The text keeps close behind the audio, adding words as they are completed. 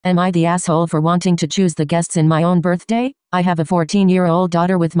Am I the asshole for wanting to choose the guests in my own birthday? I have a 14-year-old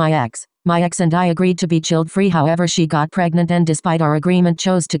daughter with my ex. My ex and I agreed to be child-free, however she got pregnant and despite our agreement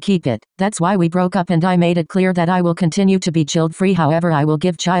chose to keep it. That's why we broke up and I made it clear that I will continue to be child-free, however I will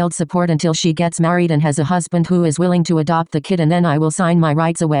give child support until she gets married and has a husband who is willing to adopt the kid, and then I will sign my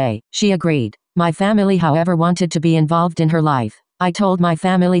rights away. She agreed. My family, however, wanted to be involved in her life. I told my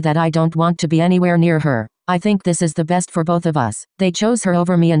family that I don't want to be anywhere near her. I think this is the best for both of us. They chose her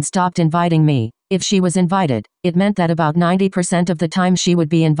over me and stopped inviting me. If she was invited, it meant that about 90% of the time she would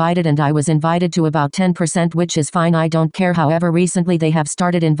be invited and I was invited to about 10%, which is fine, I don't care. However, recently they have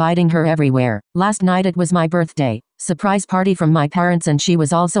started inviting her everywhere. Last night it was my birthday. Surprise party from my parents and she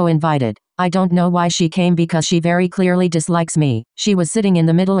was also invited. I don't know why she came because she very clearly dislikes me. She was sitting in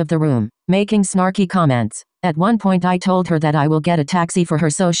the middle of the room, making snarky comments. At one point I told her that I will get a taxi for her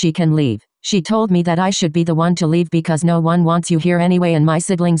so she can leave. She told me that I should be the one to leave because no one wants you here anyway, and my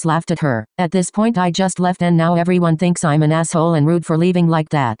siblings laughed at her. At this point I just left and now everyone thinks I'm an asshole and rude for leaving like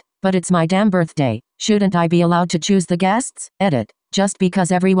that. But it's my damn birthday. Shouldn't I be allowed to choose the guests? Edit. Just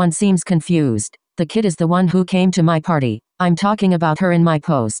because everyone seems confused. The kid is the one who came to my party. I'm talking about her in my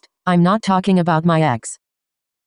post. I'm not talking about my ex.